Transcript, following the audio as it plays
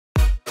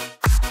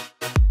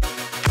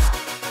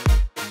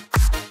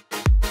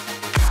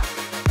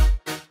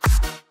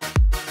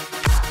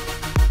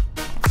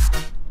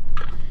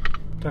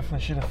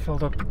Definitely should have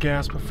filled up the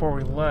gas before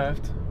we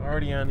left.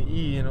 Already on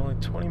E and only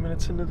 20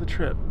 minutes into the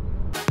trip.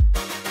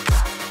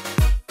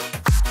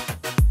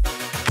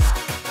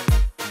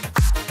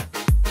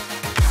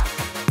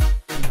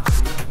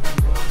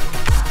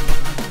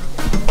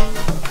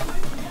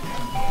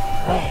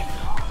 Alright,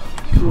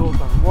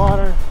 fueled on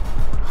water.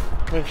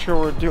 Make sure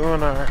we're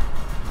doing our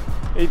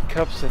 8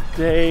 cups a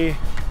day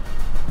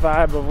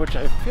vibe, of which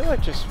I feel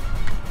like just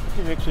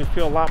it makes me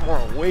feel a lot more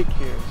awake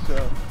here.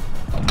 So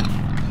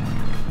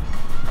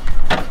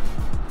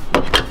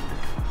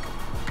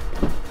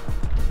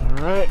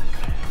all right,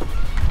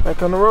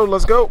 back on the road,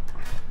 let's go.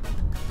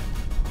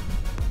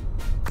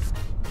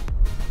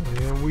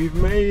 And we've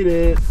made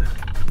it.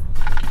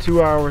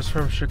 2 hours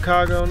from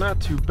Chicago, not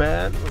too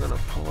bad. We're gonna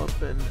pull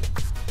up in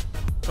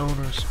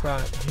owner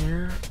spot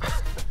here.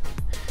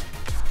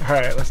 All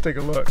right, let's take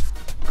a look.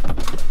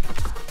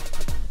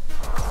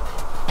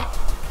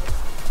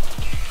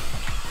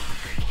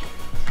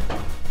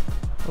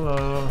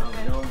 Hello. How's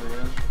it going,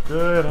 man?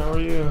 Good, how are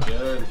you?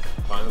 Good.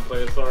 Find the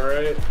place all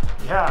right?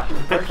 Yeah,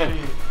 it's actually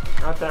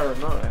not that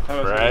remote. I thought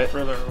it was a little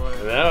further away.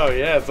 No,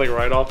 yeah, it's like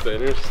right off the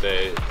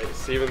interstate.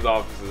 Steven's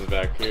office is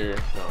back here.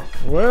 So.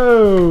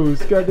 Whoa,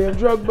 it's goddamn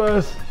drug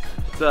bus.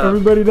 What's up?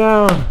 Everybody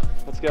down.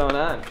 What's going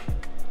on?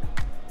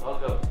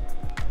 Welcome.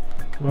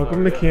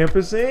 Welcome to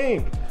Campus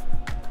Inc.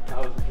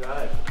 How was the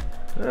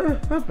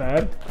drive? Not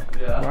bad.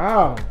 Yeah.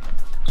 Wow.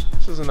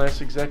 This is a nice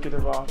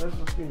executive office.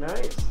 Must be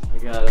nice. I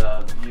got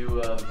a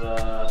view of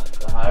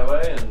the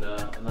highway and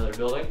another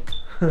building.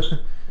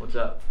 What's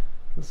up?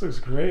 This looks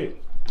great.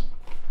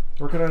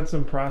 Working on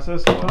some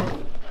process stuff?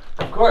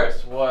 Of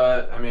course.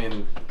 What? I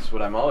mean, it's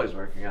what I'm always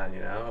working on, you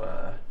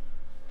know.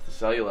 The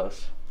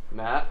cellulose.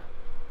 Matt?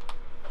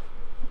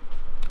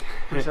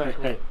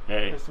 Exactly.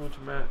 Hey. Nice to meet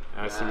you, Matt.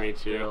 Nice to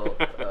meet you. Built,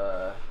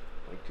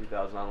 like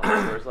 2,000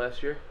 online stores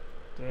last year.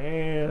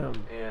 Damn.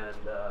 And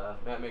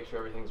Matt makes sure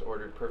everything's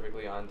ordered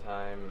perfectly on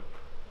time.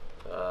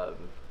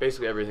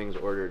 Basically everything's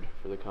ordered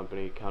for the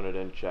company, counted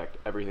in, checked,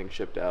 everything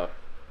shipped out.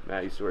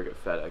 Matt used to work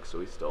at FedEx, so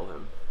we stole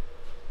him.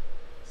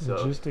 So,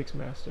 Logistics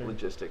master.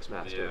 Logistics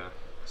master. Yeah.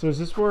 So is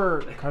this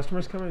where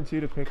customers come in too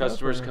to pick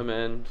Customers up? come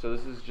in. So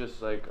this is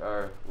just like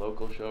our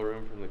local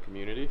showroom from the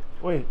community.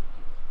 Wait,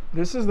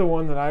 this is the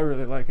one that I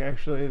really like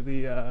actually.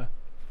 The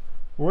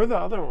where are the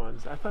other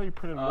ones? I thought you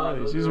printed more of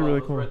these. These are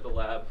really cool. We're at the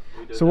lab.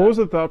 We did So what was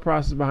the thought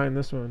process behind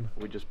this one?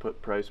 We just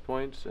put price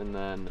points and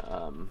then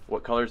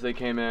what colors they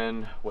came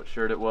in, what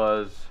shirt it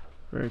was.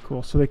 Very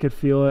cool. So they could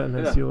feel it and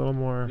then see a little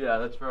more. Yeah,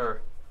 that's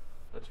for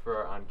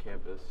our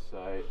on-campus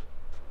site.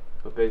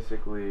 But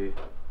basically,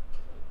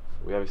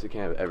 we obviously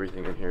can't have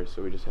everything in here,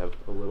 so we just have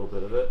a little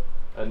bit of it.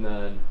 And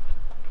then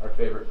our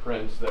favorite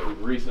prints that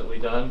we've recently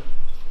done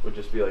would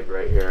just be like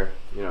right here.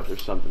 You know, if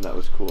there's something that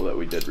was cool that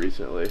we did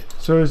recently.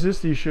 So is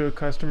this you show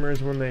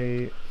customers when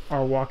they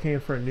are walking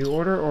in for a new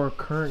order or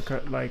current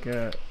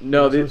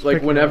No,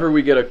 like whenever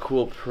we get a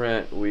cool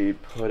print, we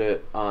put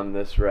it on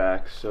this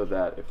rack so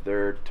that if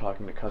they're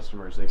talking to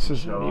customers, they can this is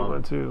show a neat them.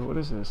 one too. What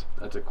is this?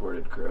 That's a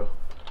corded crew.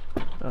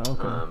 Oh,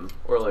 okay.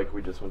 Or like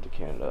we just went to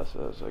Canada,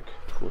 so that's like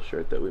a cool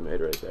shirt that we made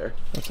right there.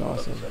 That's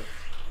awesome.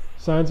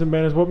 Signs and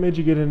banners. What made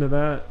you get into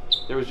that?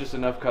 There was just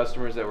enough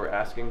customers that were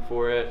asking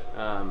for it,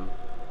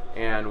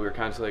 and we were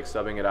constantly like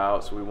subbing it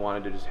out, so we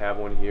wanted to just have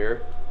one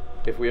here.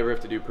 If we ever have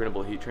to do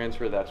printable heat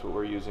transfer, that's what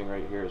we're using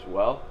right here as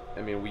well.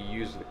 I mean, we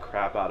use the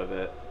crap out of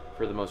it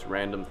for the most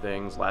random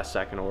things, last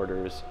second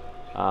orders,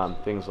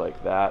 things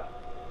like that.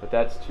 But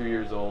that's 2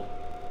 years old.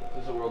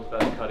 This is the world's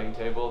best cutting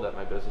table that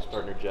my business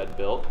partner Jed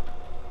built.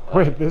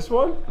 Wait, this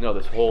one? No,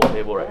 this whole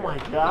table right Oh my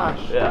here.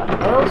 gosh. Yeah.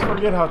 I always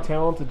forget how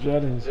talented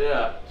Jed is.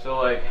 Yeah, so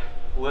like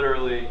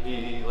literally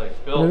he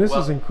like built. I mean, this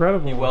is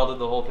incredible. He welded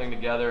the whole thing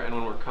together, and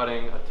when we're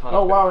cutting a ton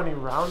Oh of wow, and he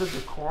rounded the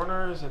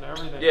corners and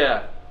everything.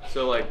 Yeah,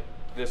 so like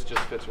this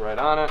just fits right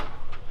on it.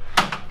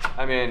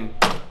 I mean,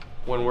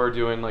 when we're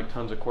doing like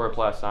tons of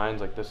Coroplast signs,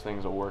 like this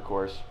thing's a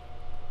workhorse.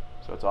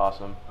 So it's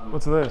awesome.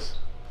 What's this?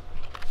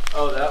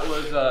 Oh, that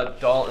was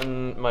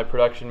Dalton, my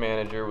production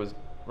manager, was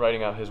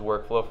writing out his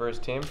workflow for his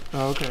team.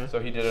 Oh, okay. So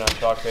he did it on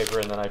chalk paper,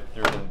 and then I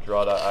threw it in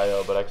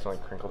draw.io, but I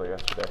accidentally crinkled it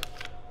yesterday.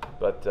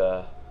 But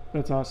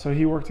that's awesome. So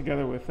he worked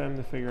together with them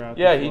to figure out.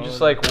 yeah, he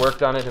just like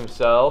worked on it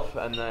himself,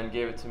 and then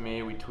gave it to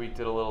me. We tweaked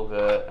it a little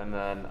bit, and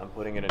then I'm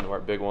putting it into our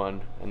big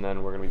one, and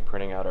then we're gonna be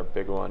printing out our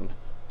big one.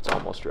 It's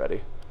almost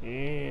ready.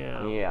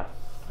 Yeah. Yeah.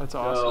 That's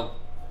awesome.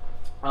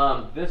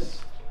 So,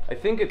 this, I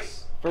think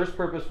its first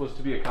purpose was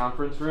to be a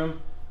conference room,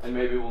 and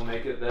maybe we'll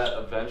make it that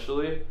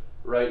eventually.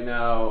 Right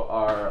now,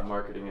 our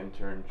marketing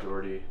intern,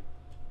 Jordy,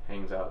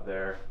 hangs out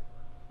there.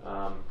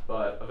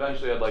 But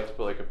eventually I'd like to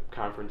put like a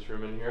conference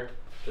room in here.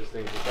 This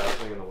thing's the best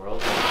thing in the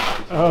world.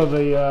 Oh,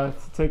 they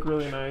take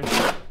really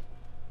nice.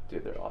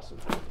 Dude, they're awesome.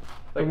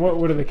 Like, and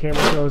what do the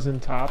camera goes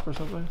in top or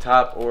something?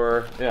 Top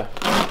or, yeah,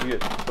 you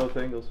get both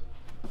angles.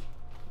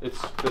 This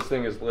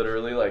thing is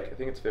literally like, I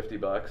think it's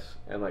 $50,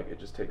 and like it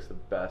just takes the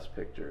best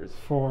pictures.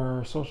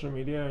 For social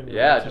media? And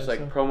yeah, just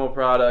like promo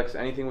products,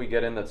 anything we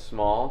get in that's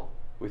small,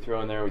 we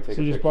throw in there, we take a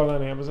picture. So you just bought it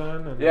on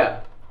Amazon? And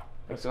yeah.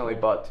 accidentally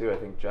bought two. I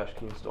think Josh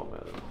Keen stole my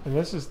other one. And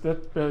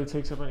that barely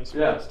takes up any space,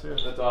 Yeah, too.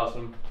 that's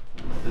awesome.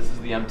 This is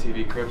the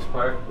MTV Cribs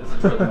part. This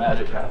is where the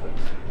magic happens.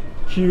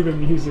 Cue the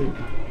music.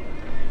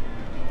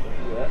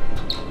 Yeah.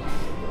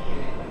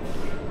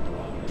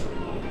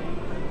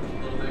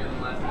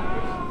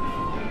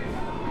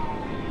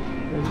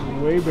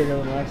 It's way bigger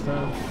than last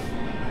time.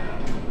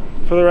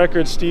 For the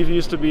record, Steve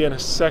used to be in a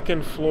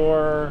second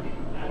floor,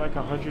 like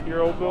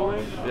 100-year-old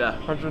building. Yeah.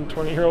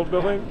 120-year-old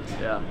building.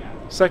 Yeah.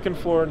 Second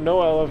floor,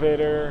 no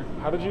elevator.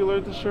 How did you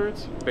load the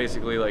shirts?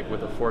 Basically, like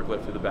with a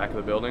forklift through the back of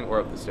the building or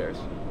up the stairs.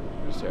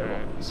 It was terrible.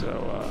 Alright,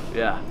 so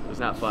Yeah, it was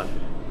not fun.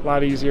 a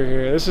lot easier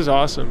here. This is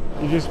awesome.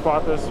 You just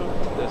bought this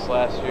one? This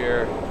last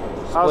year.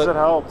 How's it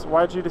helped?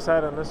 Why'd you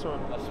decide on this one?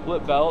 A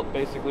split belt.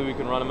 Basically, we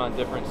can run them on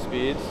different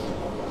speeds.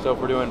 So if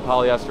we're doing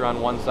polyester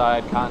on one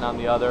side, cotton on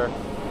the other,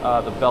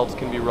 the belts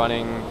can be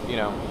running, you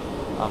know,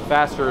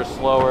 faster or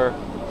slower,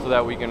 so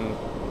that we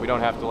don't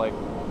have to like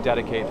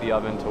dedicate the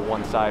oven to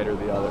one side or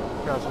the other.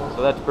 Gotcha.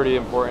 So that's pretty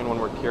important when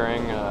we're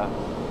curing.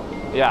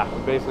 Yeah,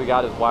 we basically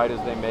got as wide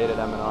as they made at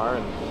M&R,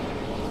 and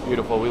it's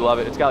beautiful. We love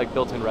it. It's got like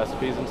built-in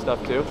recipes and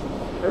stuff too.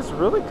 It's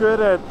really good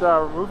at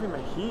removing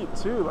the heat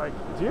too. Like,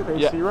 do you have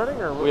AC running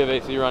or? We have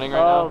AC running right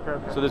now.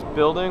 Okay. So this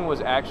building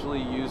was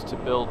actually used to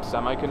build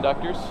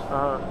semiconductors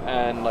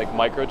and like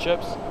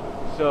microchips.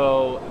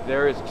 So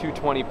there is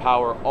 220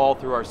 power all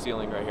through our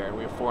ceiling right here, and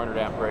we have 400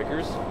 amp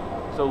breakers.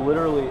 So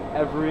literally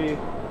every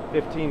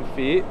 15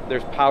 feet,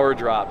 there's power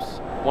drops.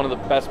 One of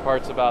the best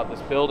parts about this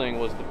building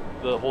was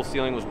the whole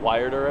ceiling was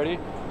wired already.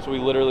 So we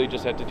literally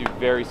just had to do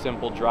very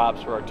simple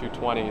drops for our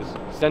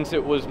 220s. Since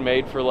it was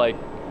made for like,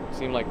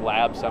 seemed like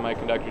lab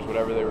semiconductors,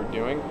 whatever they were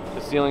doing,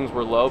 the ceilings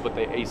were low, but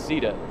they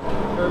AC'd it.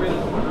 Kirby, this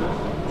is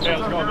Bruce. Hey,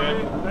 how's it going,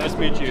 man? Nice to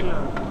meet you.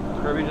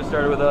 Kirby just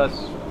started with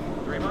us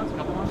a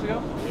couple months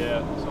ago?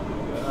 Yeah, something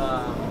like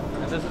that.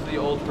 And this is the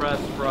old press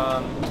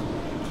from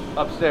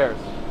upstairs.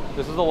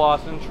 This is a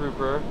Lawson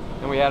Trooper,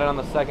 and we had it on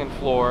the second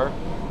floor.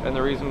 And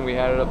the reason we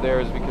had it up there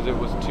is because it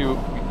was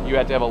you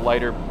had to have a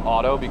lighter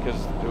auto because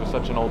it was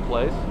such an old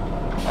place.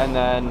 And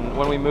then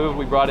when we moved,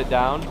 we brought it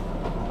down.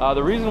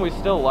 The reason we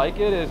still like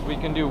it is we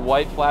can do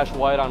white flash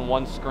white on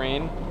one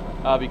screen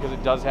because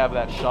it does have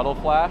that shuttle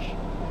flash.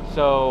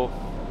 So,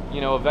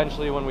 you know,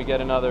 eventually when we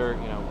get another,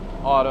 you know,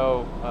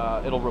 auto,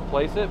 it'll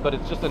replace it, but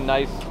it's just a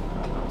nice,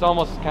 it's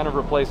almost kind of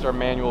replaced our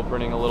manual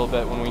printing a little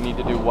bit when we need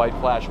to do white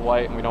flash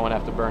white and we don't want to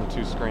have to burn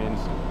two screens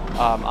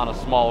on a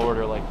small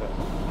order like this.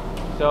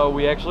 So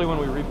we actually, when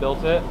we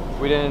rebuilt it,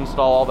 we didn't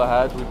install all the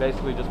heads. We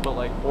basically just put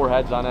like 4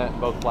 heads on it,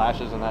 both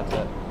flashes, and that's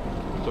it.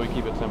 So we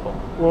keep it simple.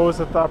 What was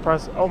the thought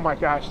process? Oh my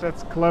gosh,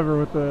 that's clever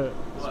with the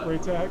spray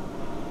tag.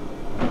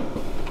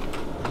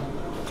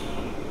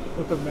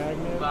 With the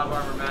magnet. Bob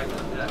Armor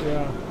magnet,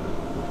 Yeah.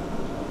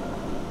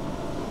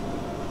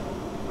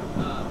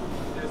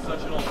 It's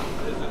such an old,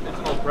 it's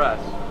an old press.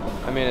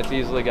 I mean, it's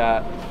easily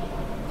got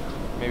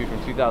maybe from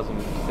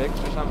 2006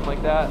 or something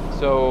like that.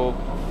 So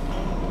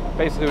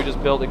basically we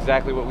just built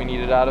exactly what we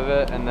needed out of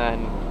it, and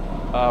then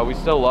we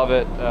still love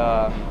it.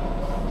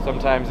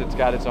 Sometimes it's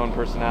got its own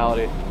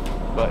personality.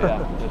 But yeah,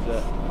 that's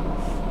it.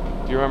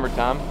 Do you remember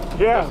Tom?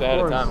 Yeah, Say hi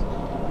to Tom.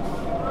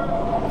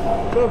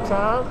 What's up,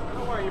 Tom?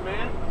 How are you,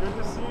 man? Good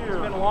to see you. It's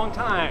been a long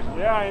time.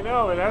 Yeah, I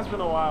know. It has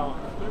been a while.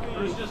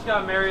 Bruce just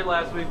got married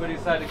last week, but he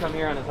decided to come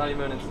here on his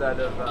honeymoon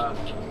instead of...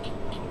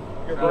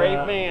 You're a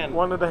brave man.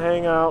 Wanted to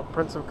hang out,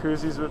 print some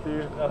koozies with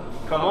you.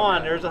 Come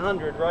on, there's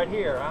 100 right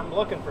here. I'm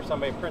looking for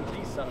somebody to print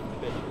these son of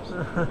bitches.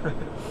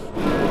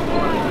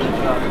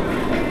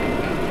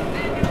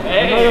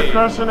 I know you're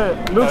crushing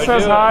it. Luke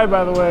says hi,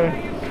 by the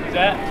way. Is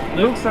that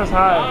Luke says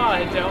hi. Oh,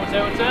 hey, what's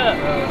up?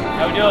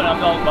 How we doing? I'm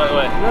Dalton, by the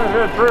way.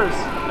 Good, Bruce.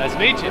 Nice to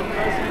meet you.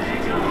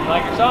 I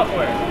like your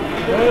software.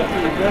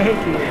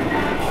 Thank you.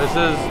 This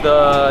is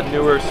the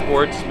newer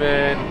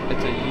Sportsman.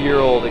 It's a year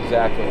old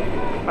exactly.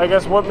 I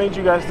guess what made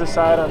you guys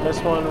decide on this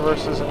one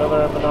versus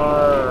another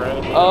M&R or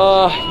anything?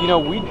 You know,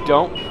 we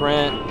don't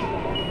print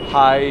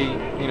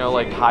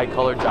high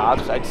color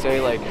jobs. I'd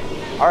say like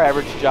our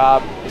average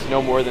job is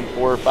no more than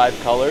 4 or 5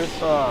 colors.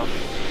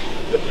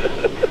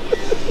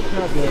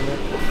 God damn it.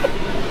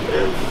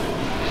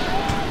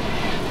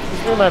 Does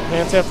this mean my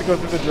pants have to go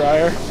through the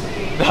dryer?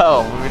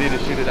 No, we need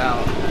to shoot it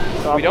out.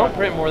 We don't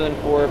print more than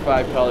 4 or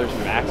 5 colors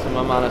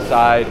maximum on a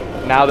side.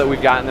 Now that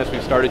we've gotten this,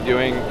 we've started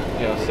doing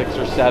 6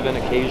 or 7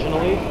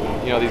 occasionally.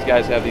 You know, these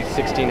guys have these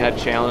 16 head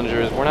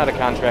challengers. We're not a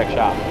contract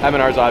shop.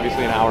 M&R's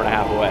obviously an hour and a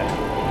half away.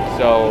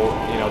 So,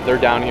 you know, they're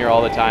down here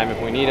all the time if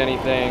we need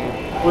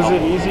anything. Was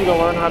it easy to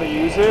learn how to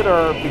use it,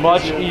 or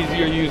much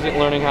easier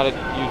learning how to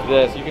use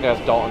this? You can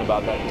ask Dalton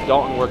about that, because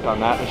Dalton worked on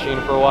that machine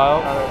for a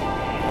while,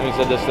 and he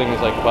said this thing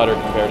is like butter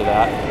compared to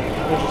that.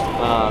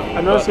 I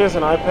noticed he has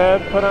an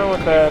iPad put on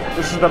with that.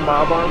 This is the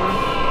Mob Armor.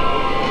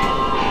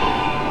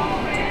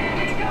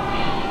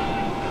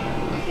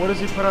 What does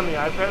he put on the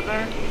iPad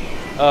there?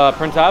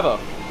 Printavo.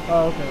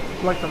 Oh,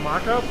 okay. Like the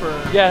mock-up, or?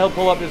 Yeah, he'll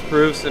pull up his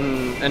proofs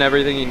and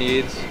everything he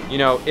needs. You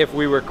know, if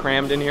we were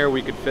crammed in here,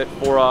 we could fit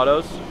 4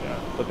 autos. Yeah.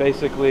 But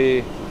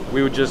basically,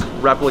 we would just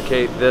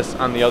replicate this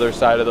on the other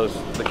side of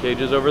the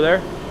cages over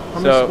there. How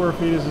many square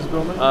feet is this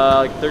building?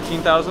 Like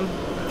 13,000.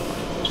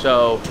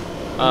 So,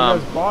 you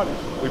guys bought it.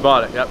 We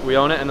bought it. Yep, we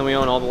own it, and then we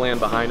own all the land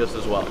behind us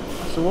as well.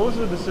 So what was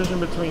the decision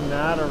between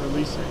that or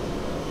releasing?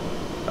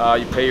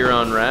 You pay your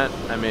own rent.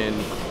 I mean,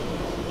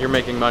 you're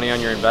making money on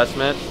your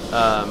investment.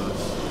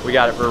 We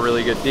got it for a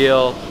really good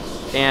deal,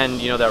 and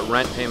you know that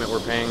rent payment we're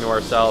paying to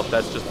ourselves,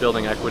 that's just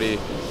building equity.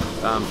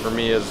 For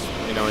me as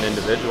an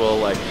individual,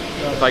 like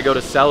if I go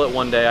to sell it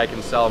one day, I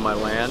can sell my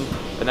land,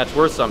 and that's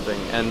worth something.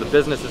 And the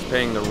business is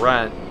paying the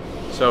rent,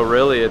 so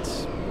really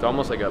it's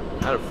almost like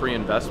not a free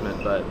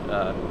investment, but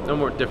no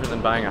more different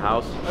than buying a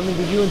house. I mean,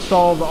 did you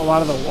install a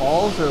lot of the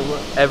walls or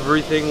what?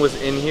 Everything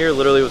was in here.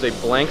 Literally, it was a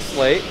blank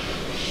slate.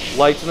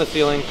 Lights in the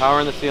ceiling,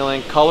 power in the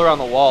ceiling, color on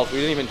the walls. We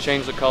didn't even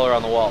change the color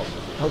on the walls.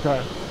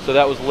 Okay. So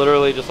that was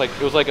literally just like,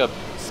 it was like a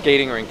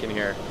skating rink in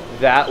here.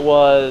 That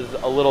was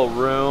a little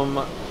room,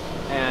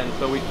 and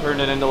so we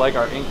turned it into like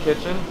our ink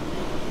kitchen.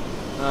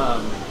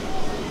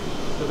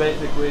 So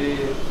basically,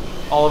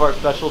 all of our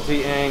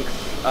specialty inks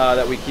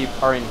that we keep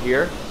are in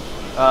here.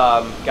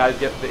 Guys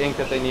get the ink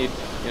that they need,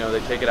 they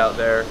take it out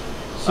there.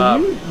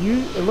 So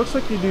it looks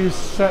like you do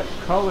set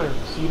colors.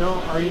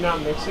 Are you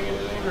not mixing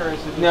anything, or is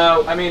it just...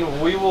 No, I mean,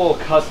 we will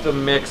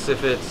custom mix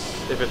if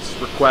it's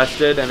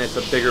requested and it's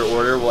a bigger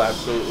order. We'll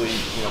absolutely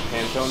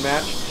Pantone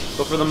match.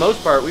 But for the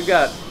most part, we've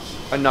got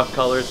enough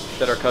colors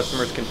that our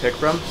customers can pick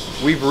from.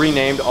 We've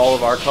renamed all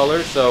of our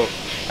colors, so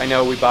I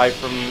know we buy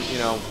from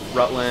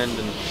Rutland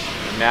and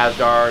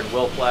Masdar and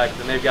Wilflex,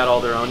 and they've got all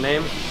their own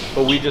names.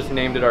 But we just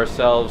named it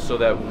ourselves so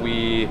that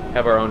we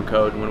have our own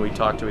code when we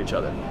talk to each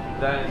other.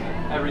 Then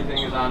everything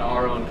is on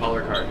our own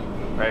color card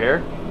right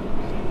here.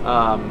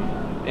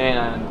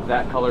 And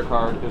that color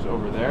card is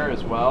over there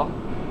as well,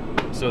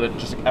 so that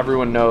just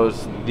everyone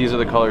knows these are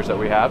the colors that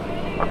we have.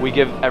 We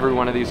give every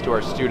one of these to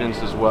our students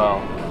as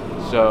well,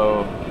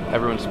 so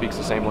everyone speaks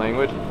the same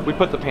language. We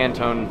put the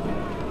Pantone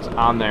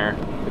on there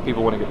if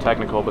people want to get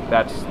technical, but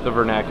that's the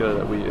vernacular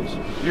that we use.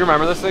 You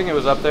remember this thing? It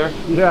was up there?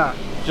 Yeah.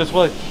 Just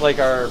with like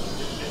our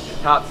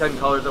top 10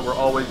 colors that we're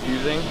always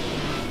using.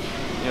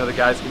 The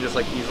guys can just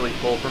like easily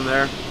pull from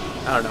there.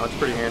 I don't know, it's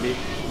pretty handy.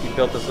 We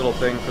built this little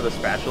thing for the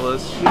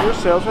spatulas. Do your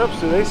sales reps,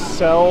 do they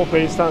sell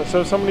based on,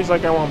 so if somebody's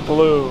like, I want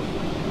blue,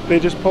 they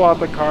just pull out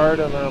the card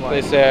and they're like...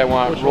 They say, I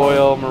want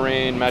Royal,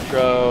 Marine,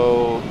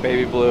 Metro,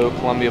 Baby Blue,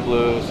 Columbia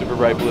Blue, Super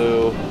Bright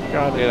Blue.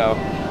 Got it.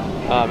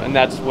 And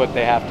that's what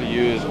they have to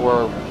use,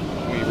 or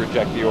we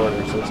reject the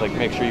order. So it's like,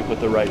 make sure you put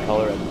the right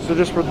color in. So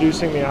just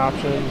reducing the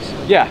options.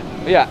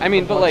 Yeah, I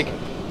mean, but like,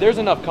 there's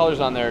enough colors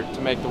on there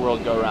to make the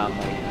world go round.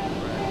 Like,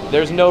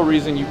 there's no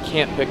reason you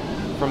can't pick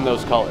from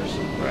those colors.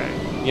 Right.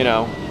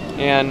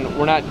 And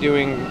we're not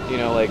doing,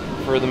 like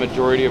for the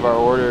majority of our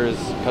orders,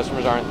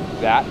 customers aren't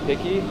that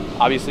picky.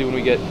 Obviously, when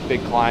we get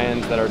big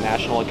clients that are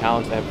national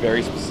accounts that have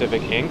very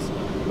specific inks,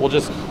 we'll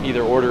just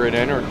either order it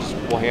in or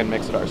we'll hand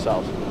mix it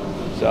ourselves.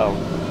 So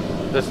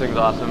this thing's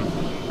awesome.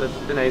 This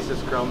is an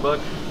Asus Chromebook.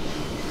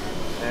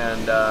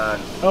 And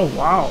oh,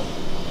 wow.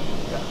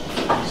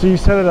 Yeah. So you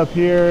set it up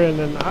here and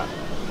then...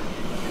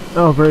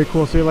 Oh, very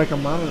cool. So you're like a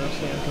monitor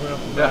stand coming up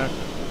the back.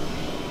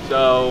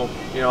 So,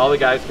 all the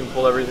guys can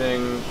pull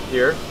everything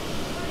here.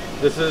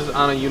 This is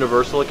on a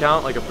universal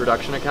account, like a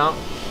production account.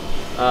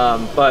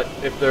 But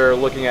if they're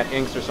looking at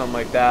inks or something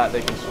like that,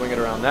 they can swing it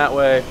around that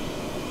way.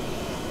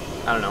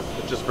 I don't know.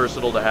 It's just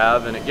versatile to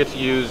have, and it gets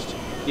used,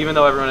 even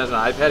though everyone has an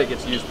iPad, it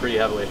gets used pretty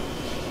heavily.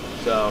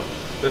 So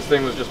this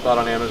thing was just bought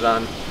on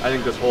Amazon. I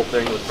think this whole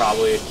thing was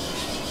probably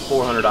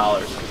 $400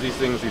 because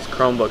these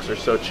Chromebooks are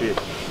so cheap.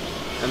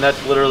 And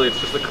that's literally, it's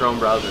just a Chrome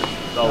browser.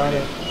 That's all we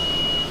need.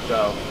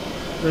 So.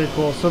 Very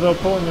cool. So they're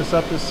pulling this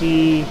up to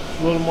see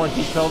a little more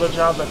detailed a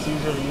job that's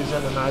easier to use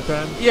on an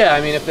iPad? Yeah, I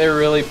mean, if they're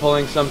really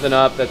pulling something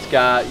up that's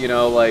got,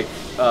 like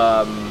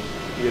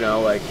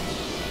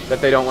that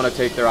they don't want to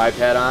take their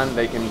iPad on,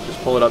 they can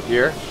just pull it up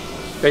here.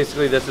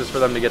 Basically, this is for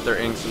them to get their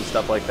inks and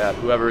stuff like that.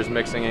 Whoever is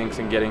mixing inks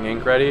and getting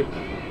ink ready,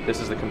 this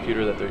is the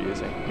computer that they're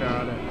using.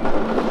 Got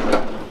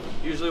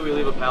it. Usually we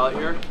leave a pallet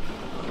here,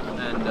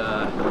 and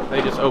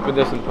they just open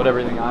this and put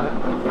everything on it.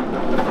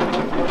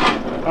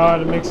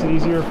 It makes it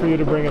easier for you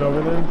to bring it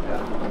over then? Yeah.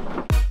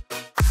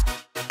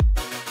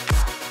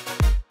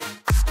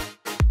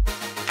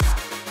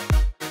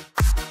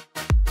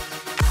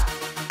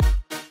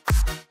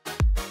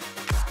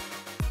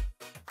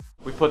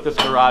 We put this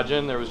garage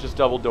in, there was just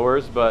double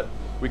doors, but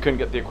we couldn't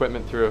get the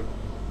equipment through.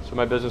 So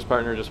my business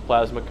partner just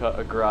plasma cut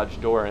a garage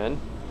door in.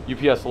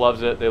 UPS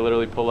loves it, they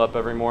literally pull up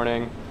every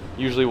morning.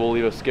 Usually we'll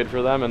leave a skid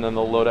for them and then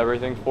they'll load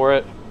everything for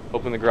it,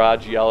 open the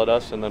garage, yell at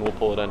us, and then we'll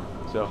pull it in.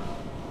 So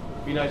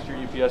be nice to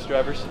your UPS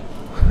drivers.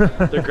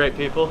 They're great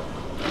people.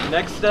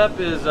 Next step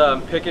is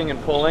picking and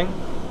pulling,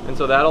 and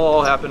so that'll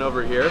all happen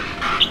over here.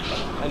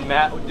 And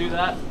Matt would do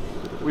that.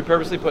 We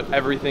purposely put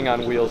everything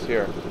on wheels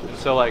here,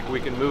 so like we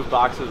can move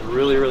boxes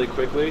really, really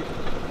quickly.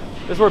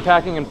 This is where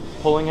packing and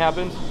pulling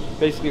happens.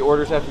 Basically,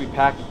 orders have to be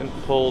packed and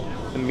pulled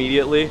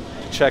immediately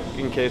to check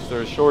in case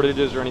there's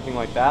shortages or anything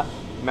like that.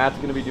 Matt's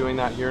going to be doing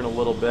that here in a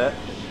little bit.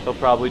 He'll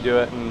probably do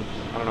it in,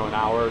 I don't know, an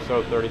hour or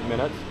so, 30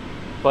 minutes.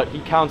 But he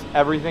counts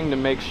everything to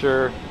make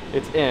sure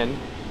it's in,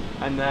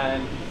 and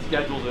then he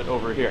schedules it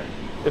over here.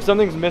 If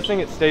something's missing,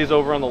 it stays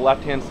over on the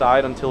left-hand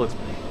side until it's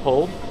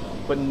pulled,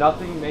 but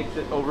nothing makes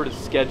it over to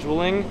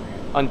scheduling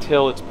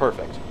until it's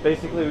perfect.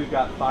 Basically, we've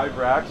got 5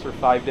 racks for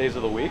 5 days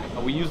of the week.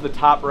 We use the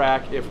top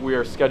rack if we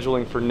are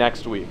scheduling for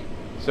next week.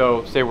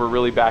 So say we're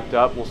really backed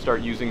up, we'll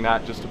start using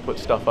that just to put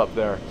stuff up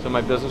there. So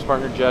my business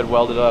partner Jed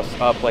welded us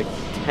up like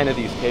 10 of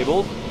these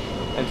tables.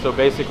 And so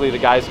basically the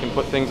guys can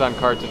put things on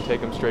carts and take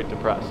them straight to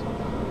press.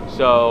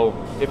 So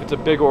if it's a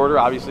big order,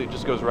 obviously it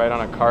just goes right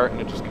on a cart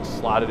and it just gets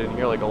slotted in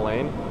here like a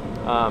lane.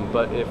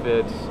 But if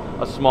it's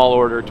a small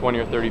order, 20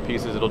 or 30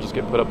 pieces, it'll just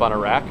get put up on a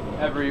rack.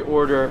 Every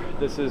order,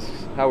 this is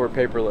how we're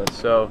paperless.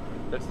 So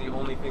that's the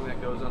only thing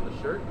that goes on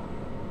the shirt.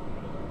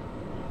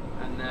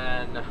 And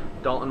then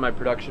Dalton, my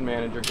production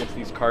manager, gets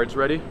these cards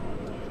ready.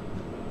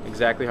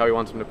 Exactly how he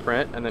wants them to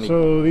print. And then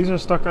so these are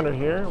stuck under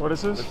here. What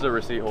is this? This is a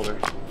receipt holder.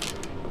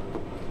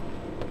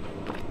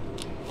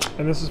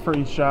 And this is for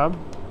each job?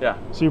 Yeah.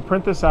 So you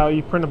print this out,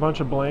 you print a bunch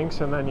of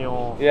blanks, and then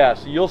you'll... Yeah,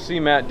 so you'll see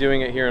Matt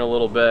doing it here in a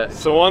little bit.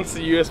 So once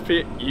the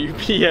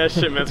UPS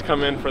shipments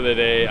come in for the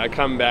day, I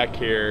come back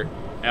here,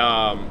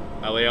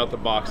 I lay out the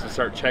box and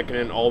start checking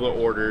in all the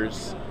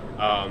orders.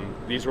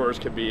 These orders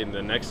could be in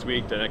the next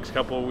week, the next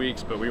couple of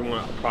weeks, but we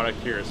want a product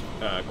here as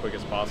quick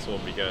as possible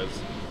because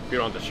if you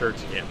don't have the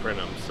shirts, you can't print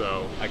them.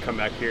 So I come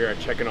back here, I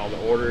check in all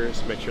the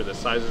orders, make sure the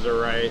sizes are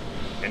right,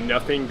 and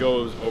nothing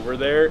goes over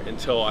there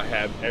until I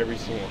have every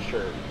single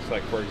shirt. So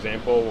like for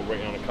example, we're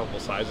waiting on a couple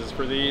sizes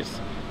for these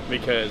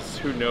because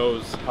who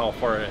knows how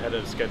far ahead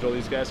of schedule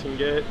these guys can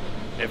get.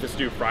 If it's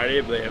due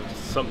Friday, but they have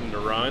something to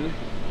run,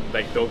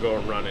 like they'll go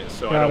and run it.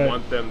 So I don't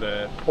want them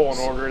to pull an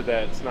order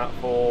that's not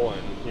full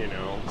and you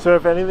know. So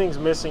if anything's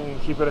missing, you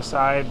keep it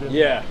aside and,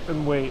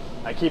 and wait.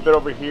 I keep it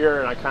over here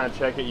and I kind of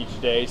check it each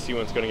day, see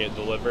when it's going to get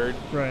delivered.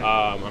 Right.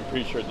 I'm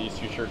pretty sure these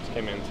 2 shirts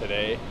came in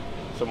today.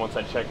 So once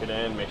I check it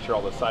in, make sure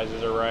all the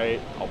sizes are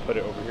right, I'll put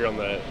it over here on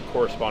the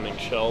corresponding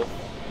shelf,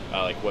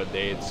 like what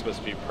day it's supposed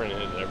to be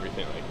printed and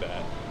everything like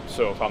that.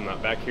 So if I'm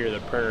not back here, the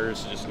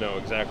printers just know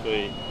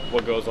exactly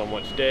what goes on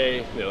which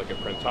day. They look at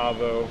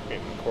Printavo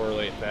and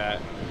correlate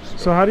that.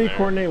 So how do you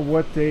coordinate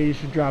what day you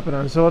should drop it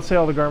on? So let's say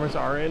all the garments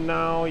are in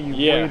now, you've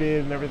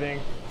waited and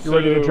everything. You're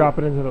ready to drop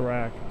it into the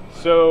rack.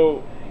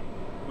 So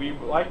we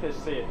like to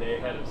say a day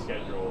ahead of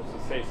schedule.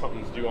 So say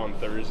something's due on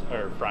Thursday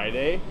or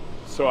Friday.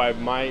 So I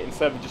might,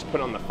 instead of just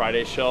put it on the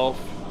Friday shelf,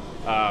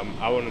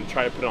 I want to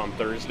try to put it on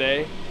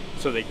Thursday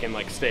so they can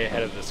like stay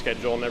ahead of the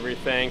schedule and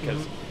everything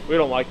because we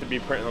don't like to be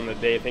printing on the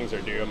day things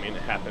are due. I mean,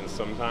 it happens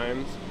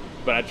sometimes,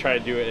 but I try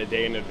to do it a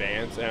day in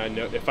advance. And I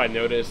know if I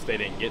notice they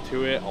didn't get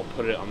to it, I'll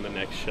put it on the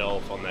next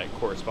shelf on that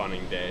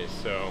corresponding day.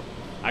 So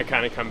I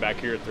kind of come back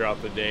here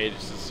throughout the day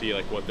just to see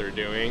like what they're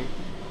doing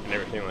and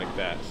everything like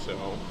that.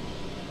 So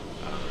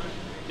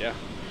yeah.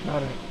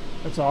 Got it.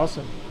 That's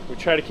awesome. We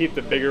try to keep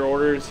the bigger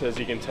orders, as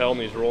you can tell, in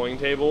these rolling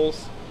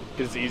tables,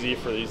 because it's easy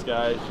for these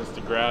guys just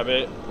to grab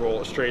it,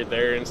 roll it straight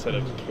there instead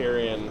of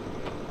carrying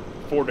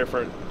 4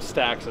 different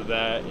stacks of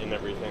that and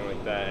everything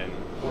like that.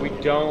 And we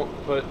don't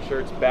put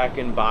shirts back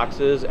in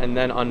boxes and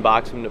then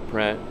unbox them to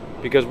print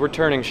because we're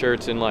turning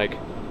shirts in like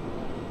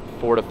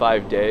 4 to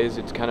 5 days.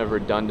 It's kind of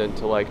redundant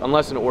to like,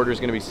 unless an order is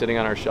going to be sitting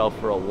on our shelf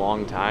for a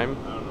long time,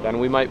 then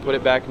we might put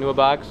it back into a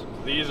box.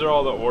 These are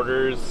all the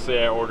orders,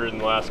 say I ordered in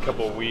the last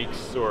couple of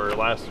weeks or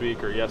last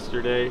week or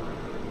yesterday,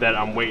 that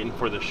I'm waiting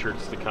for the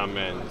shirts to come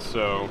in.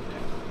 So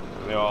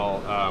they all,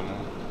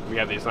 we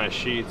have these nice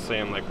sheets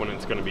saying like when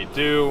it's going to be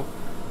due,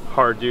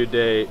 hard due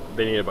date,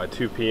 they need it by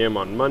 2 p.m.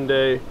 on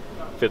Monday.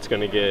 If it's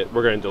going to get,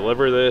 we're going to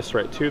deliver this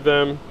right to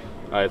them.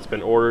 It's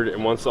been ordered,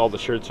 and once all the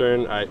shirts are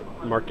in, I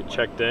mark it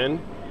checked in,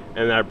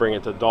 and then I bring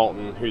it to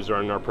Dalton, who's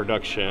running our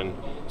production,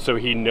 so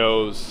he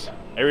knows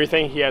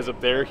everything he has up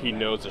there, he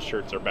knows the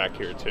shirts are back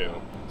here too.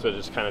 So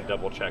just kind of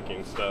double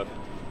checking stuff.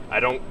 I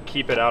don't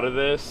keep it out of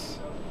this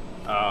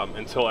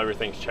until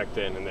everything's checked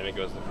in, and then it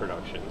goes to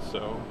production.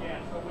 So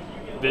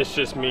this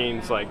just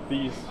means like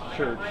these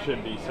shirts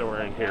should be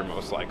somewhere in here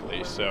most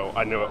likely. So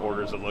I know what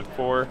orders to look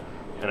for,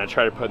 and I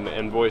try to put in the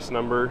invoice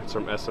number. It's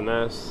from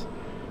SNS.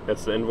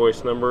 That's the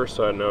invoice number,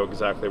 so I know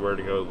exactly where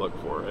to go look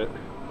for it.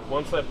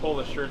 Once I pull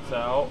the shirts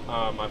out,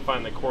 I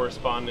find the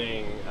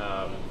corresponding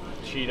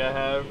sheet I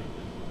have,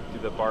 do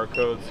the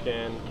barcode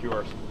scan,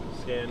 QR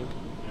scan,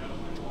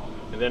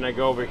 and then I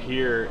go over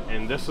here,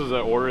 and this is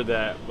an order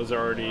that was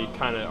already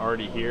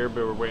here,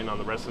 but we're waiting on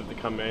the rest of it to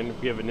come in.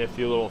 We have a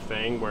nifty little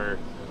thing where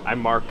I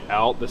mark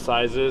out the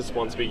sizes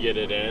once we get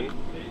it in,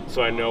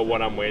 so I know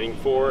what I'm waiting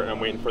for. I'm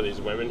waiting for these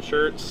women's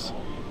shirts,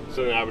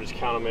 so then I would just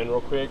count them in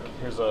real quick.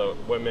 Here's a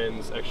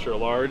women's extra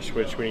large,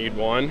 which we need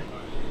 1,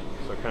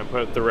 so I kind of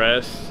put the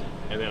rest,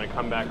 and then I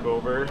come back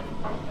over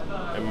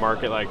and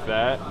mark it like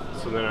that.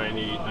 So then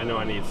I know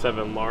I need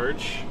 7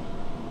 large.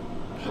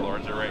 The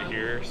large are right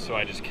here, so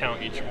I just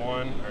count each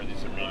one, or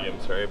these are medium,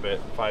 sorry, but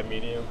 5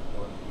 medium.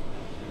 1,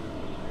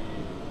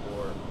 2, 3,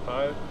 4,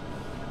 5.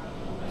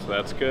 So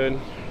that's good.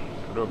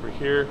 Put it over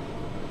here.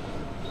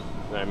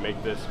 Then I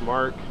make this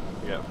mark.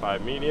 We got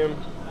 5 medium.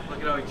 Look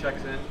at how he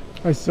checks in.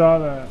 I saw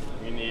that.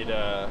 We need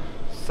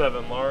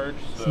 7 large.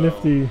 It's so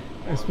nifty.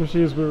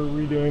 especially as we're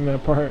redoing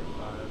that part.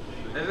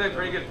 Isn't it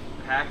pretty good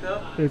pack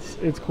though?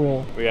 It's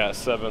cool. We got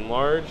 7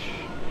 large,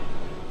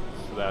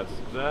 so that's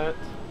that.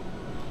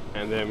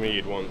 And then we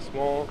need 1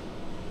 small,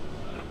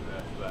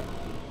 that's that.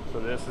 So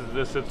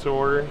this is to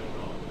order.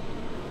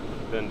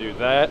 Then do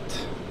that.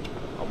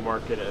 I'll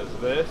mark it as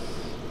this.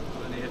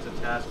 Then he hits a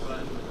task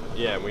button.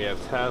 Yeah, and we have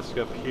task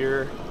up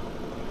here.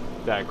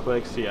 That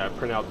clicks. Yeah, I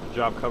print out the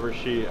job cover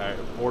sheet. I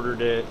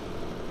ordered it.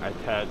 I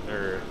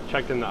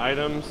checked in the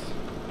items,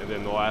 and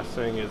then the last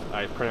thing is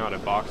I print out a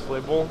box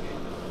label.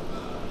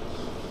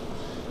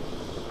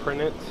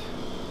 Print it.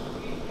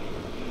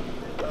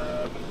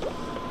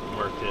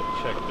 Marked it,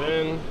 checked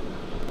in.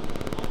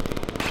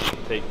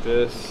 Take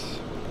this,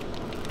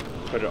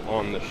 put it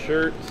on the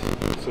shirt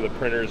so the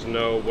printers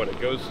know what it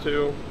goes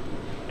to,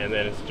 and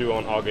then it's due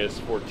on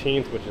August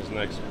 14th, which is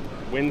next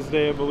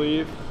Wednesday, I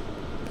believe.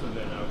 So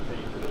then I'll take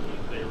it to the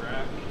Wednesday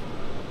rack.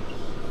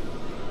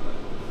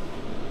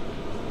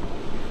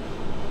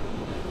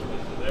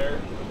 It's there.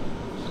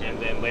 And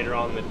then later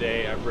on in the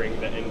day, I bring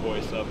the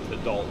invoice up to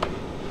Dalton,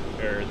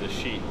 or the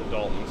sheet to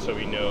Dalton, so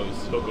he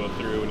knows, he'll go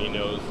through and he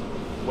knows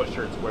what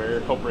shirts where.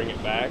 He'll bring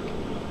it back,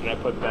 and I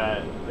put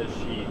the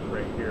sheet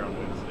right here on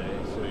Wednesday,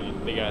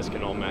 so the guys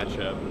can all match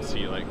up and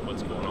see like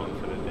what's going on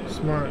for the day.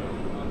 Smart.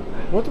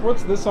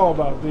 What's this all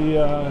about?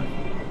 The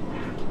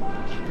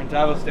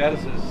Printavo status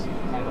is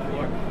on the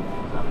floor.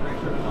 So I'm pretty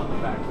sure it's on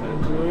the back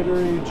side.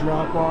 embroidery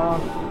drop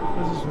off.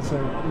 What's this one say?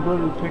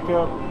 Embroidery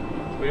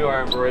pickup. We do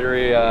our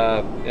embroidery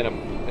out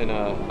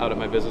at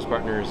my business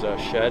partner's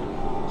shed.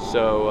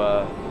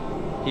 So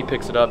he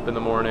picks it up in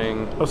the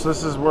morning. Oh, so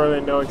this is where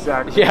they know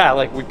exactly. Yeah,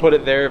 like we put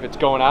it there if it's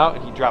going out,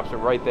 and he drops it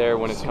right there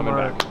when it's coming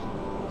Smart. back.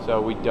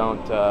 So we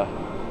don't,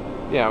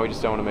 we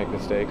just don't want to make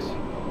mistakes.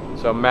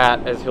 So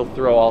Matt, as he'll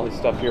throw all his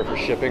stuff here for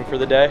shipping for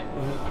the day,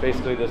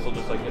 basically this will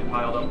just like get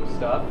piled up with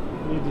stuff,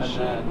 Need to and ship.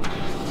 then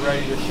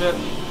ready to ship.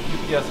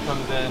 UPS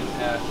comes in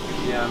at 2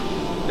 p.m.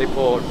 They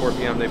pull at 4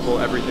 p.m. They pull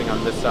everything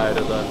on this side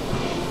of the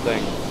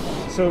thing.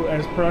 So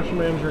as production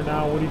manager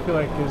now, what do you feel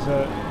like is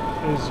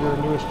your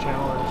newest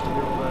challenge to be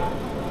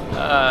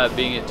able to?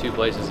 Being at 2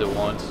 places at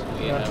once,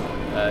 you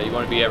know, you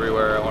want to be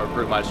everywhere. I want to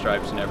prove my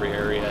stripes in every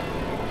area.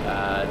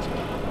 It's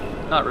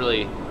not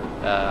really,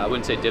 I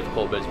wouldn't say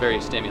difficult, but it's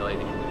very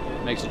stimulating.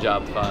 It makes the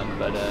job fun,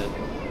 but I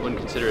wouldn't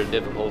consider it a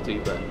difficulty.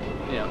 But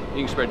you know,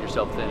 you can spread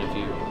yourself thin if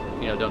you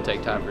don't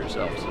take time for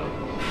yourself. So,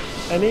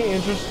 Any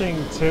interesting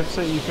tips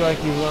that you feel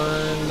like you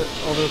learned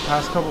over the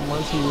past couple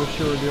months you wish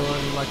you were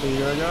doing like a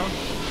year ago?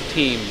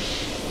 team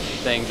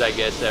things, I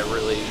guess, that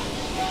really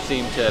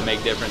seem to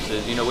make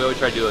differences. You know, we always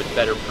try to do a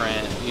better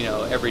print,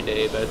 every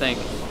day, but I think,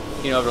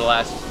 over the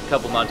last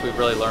couple months we've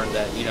really learned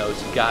that,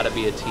 it's got to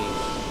be a team.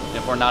 And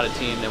if we're not a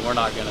team, then we're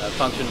not going to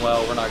function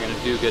well, we're not going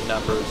to do good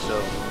numbers, so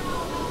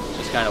it's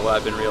just kind of what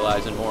I've been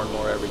realizing more and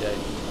more every day.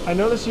 I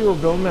noticed you were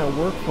building that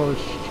workflow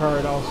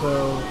chart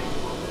also.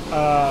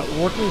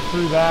 Working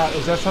through that,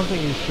 is that something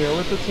you share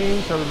with the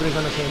team so everybody's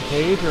on the same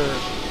page, or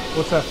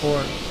what's that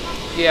for?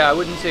 Yeah, I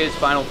wouldn't say it's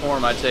final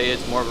form. I'd say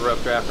it's more of a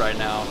rough draft right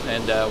now,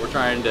 and we're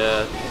trying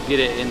to get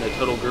it in the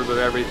total group of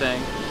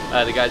everything.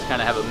 The guys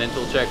kind of have a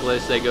mental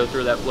checklist. They go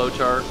through that flow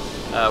chart.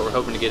 We're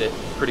hoping to get it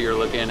prettier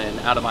looking and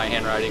out of my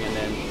handwriting, and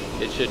then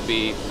it should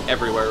be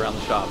everywhere around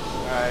the shop.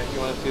 Alright, you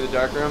want to see the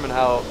dark room and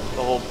how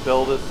the whole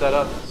build is set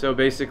up? So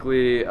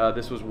basically,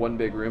 this was one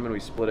big room and we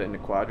split it into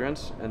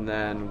quadrants, and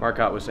then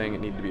Marcotte was saying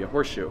it needed to be a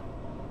horseshoe,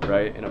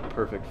 right, in a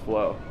perfect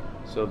flow.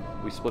 So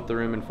we split the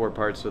room in 4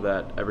 parts so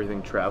that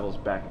everything travels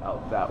back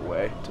out that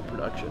way to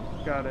production.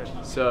 Got it.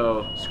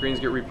 So screens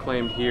get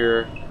reclaimed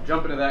here,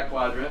 jump into that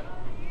quadrant.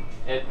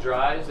 It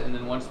dries, and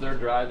then once they're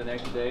dry the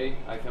next day,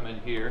 I come in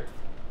here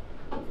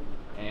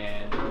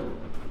and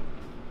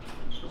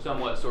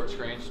somewhat sort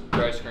screens,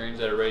 dry screens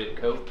that are ready to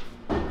coat.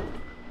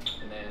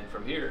 And then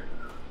from here,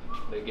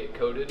 they get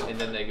coated, and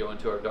then they go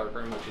into our dark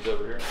room, which is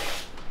over here.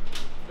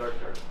 Dark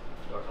room.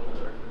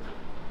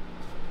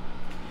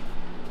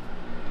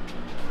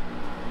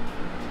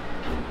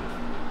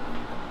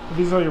 Are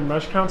these all your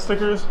mesh count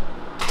stickers?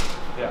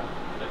 Yeah.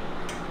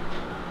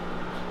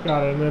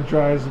 Got it, and then it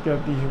dries, you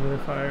got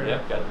dehumidifier.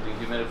 Yep, got the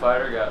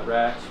dehumidifier, got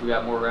racks. We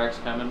got more racks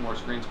coming, more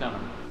screens coming.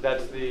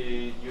 That's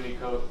the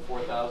Unicoat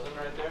 4000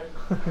 right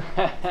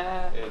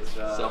there. It's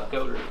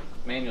Self-coater,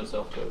 manual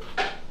self-coat.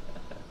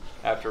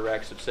 After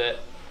racks are set,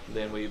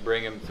 then we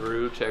bring them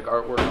through, check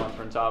artwork on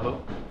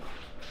Printavo,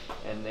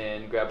 and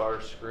then grab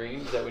our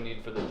screens that we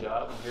need for the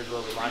job. And here's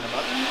where we line them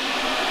up.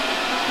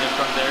 And then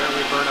from there,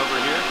 we burn over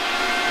here.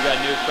 We got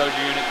a new exposure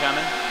unit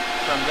coming.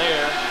 From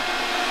there,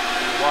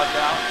 we wash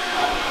out.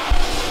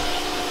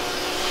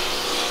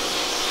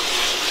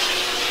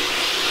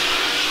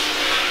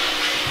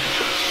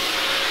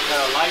 Got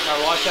our light,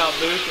 our washout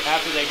booth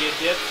after they get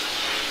dipped.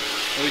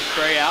 And we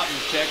spray out and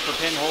check for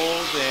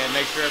pinholes and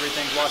make sure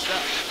everything's washed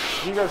out.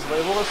 Do you guys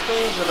label the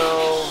screens, or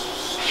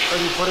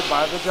do you put it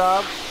by the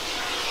job?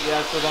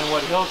 Yeah, so then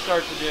what he'll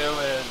start to do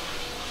is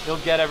he'll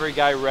get every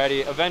guy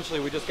ready. Eventually,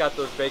 we just got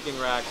those baking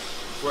racks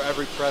where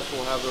every press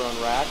will have their own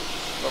rack.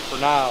 But for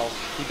now,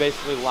 he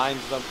basically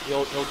lines them.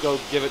 He'll go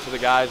give it to the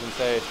guys and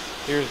say,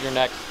 here's your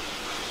next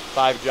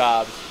 5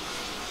 jobs,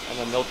 and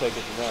then they'll take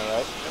it from there,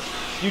 right?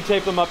 Do you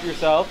tape them up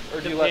yourself, or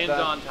do you let them?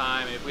 Depends on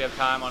time. If we have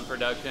time on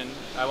production,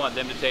 I want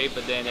them to tape,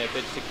 but then if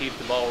it's to keep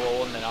the ball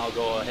rolling, then I'll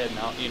go ahead and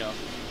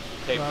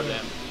tape for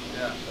them.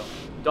 Yeah. So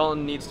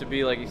Dalton needs to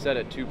be, like you said,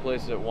 at 2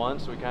 places at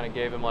once. So we kind of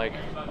gave him like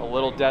a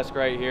little desk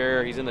right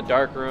here. He's in the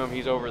dark room.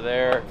 He's over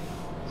there.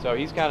 So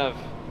he's kind of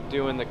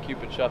doing the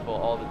Cupid shuffle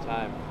all the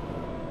time.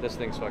 This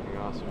thing's fucking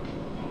awesome.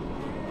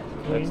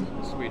 That's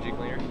the squeegee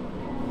cleaner.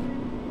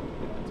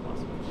 That's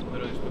awesome. Just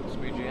literally just put the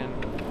squeegee in.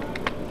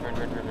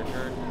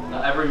 Turn.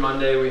 Every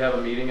Monday we have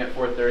a meeting at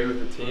 4:30 with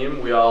the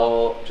team. We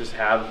all just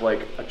have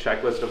like a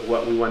checklist of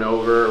what we went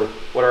over,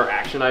 what our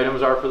action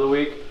items are for the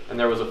week. And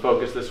there was a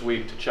focus this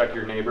week to check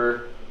your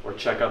neighbor or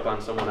check up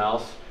on someone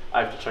else.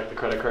 I have to check the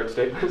credit card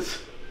statements.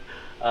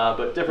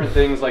 But different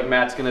things, like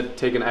Matt's gonna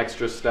take an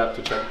extra step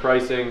to check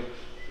pricing.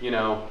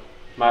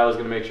 Milo's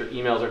gonna make sure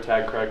emails are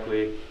tagged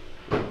correctly.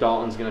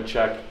 Dalton's gonna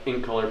check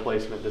ink color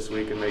placement this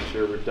week and make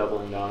sure we're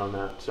doubling down on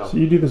that. So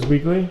you do this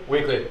weekly?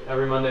 Weekly,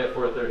 every Monday at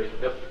 4:30.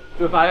 Yep.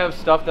 So if I have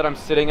stuff that I'm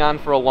sitting on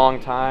for a long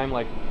time,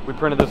 like we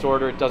printed this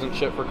order, it doesn't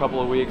ship for a couple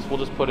of weeks, we'll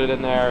just put it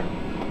in there.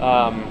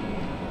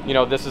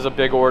 This is a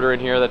big order in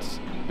here that's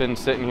been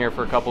sitting here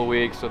for a couple of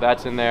weeks, so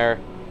that's in there.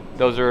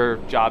 Those are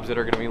jobs that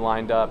are gonna be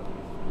lined up.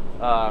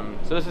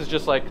 So this is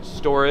just like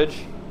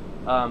storage,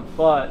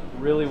 but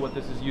really what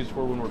this is used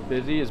for when we're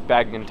busy is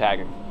bagging and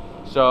tagging.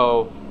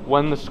 So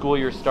when the school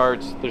year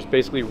starts, there's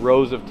basically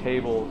rows of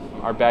tables.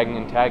 Our bagging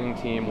and tagging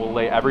team will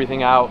lay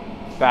everything out,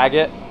 bag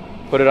it,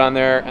 put it on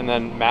there, and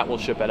then Matt will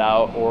ship it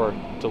out or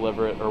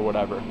deliver it or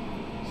whatever.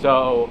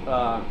 So,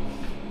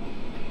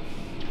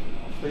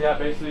 yeah,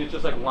 basically it's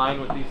just like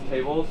lined with these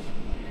tables.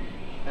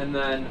 And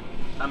then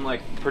I'm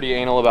like pretty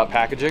anal about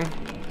packaging.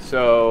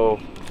 So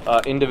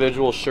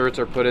individual shirts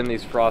are put in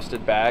these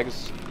frosted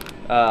bags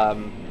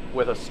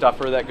with a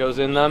stuffer that goes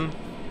in them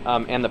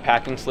and the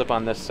packing slip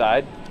on this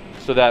side,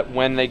 so that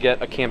when they get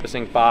a campus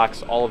ink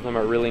box, all of them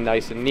are really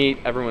nice and neat.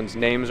 Everyone's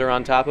names are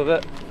on top of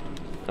it.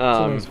 It's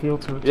a nice feel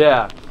to it.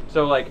 Yeah.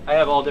 So like I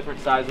have all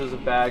different sizes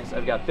of bags.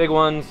 I've got big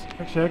ones.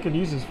 Actually, I could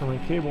use this for my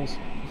cables.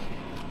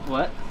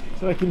 What?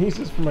 So I can use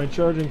this for my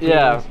charging cables.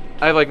 Yeah.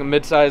 I have like a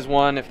mid-size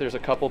one if there's a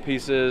couple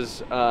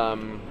pieces.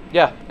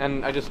 Yeah,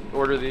 and I just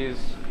order these,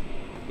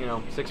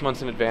 6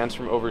 months in advance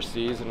from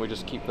overseas, and we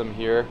just keep them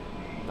here.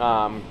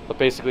 But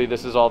basically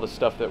this is all the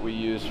stuff that we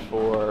use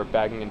for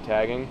bagging and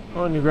tagging.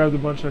 Oh, and you grabbed a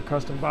bunch of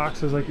custom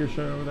boxes like you're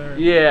showing over there.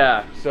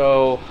 Yeah,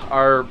 so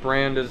our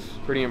brand is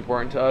pretty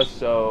important to us,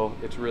 so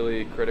it's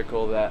really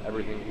critical that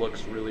everything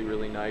looks really,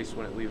 really nice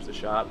when it leaves the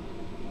shop.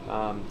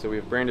 So we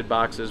have branded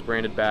boxes,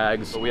 branded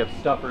bags, but we have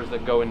stuffers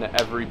that go into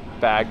every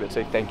bag that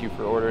say thank you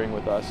for ordering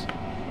with us.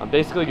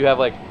 Basically you have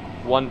like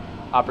one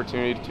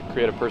opportunity to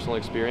create a personal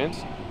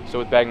experience. So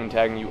with bagging and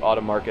tagging, you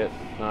auto-market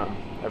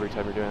every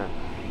time you're doing it.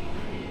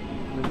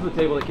 This is the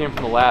table that came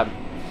from the lab.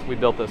 We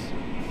built this.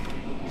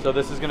 So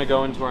this is going to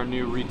go into our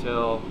new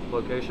retail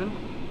location.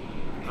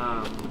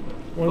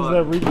 When's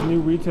that new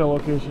retail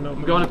location open?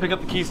 I'm going to pick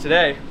up the keys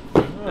today.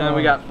 And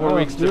we got 4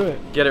 weeks to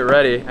get it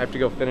ready. I have to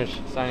go finish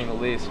signing the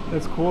lease.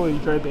 That's cool that you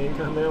tried the ink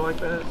on there like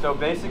that. So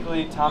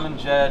basically, Tom and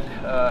Jed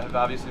have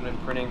obviously been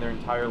printing their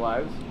entire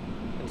lives.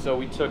 And so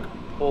we took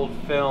old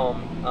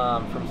film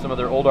from some of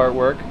their old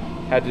artwork,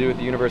 had to do with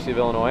the University of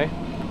Illinois.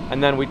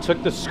 And then we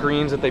took the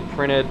screens that they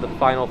printed the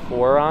Final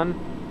Four on.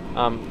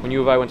 When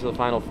U of I went to the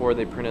Final Four,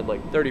 they printed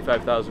like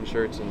 35,000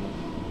 shirts in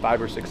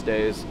 5 or 6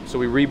 days. So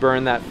we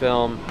reburned that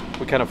film.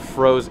 We kind of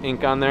froze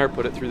ink on there,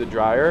 put it through the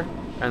dryer,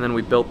 and then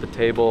we built the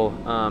table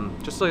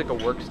just like a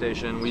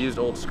workstation. We used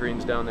old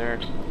screens down there.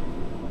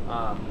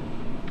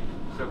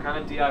 So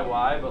kind of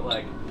DIY, but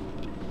like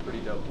pretty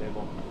dope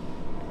table.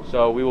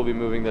 So we will be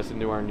moving this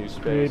into our new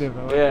space. Creative,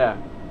 yeah.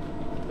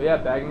 But yeah,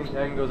 bagging and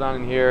tagging goes on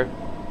in here.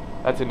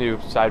 That's a new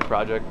side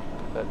project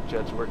that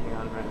Jed's working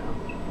on right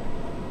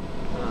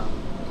now.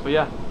 But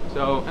yeah,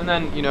 so, and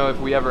then, if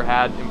we ever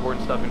had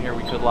important stuff in here,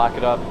 we could lock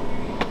it up.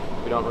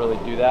 We don't really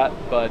do that,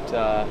 but,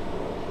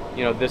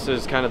 this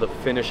is kind of the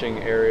finishing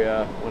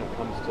area when it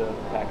comes to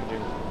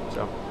packaging.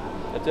 So,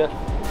 that's it.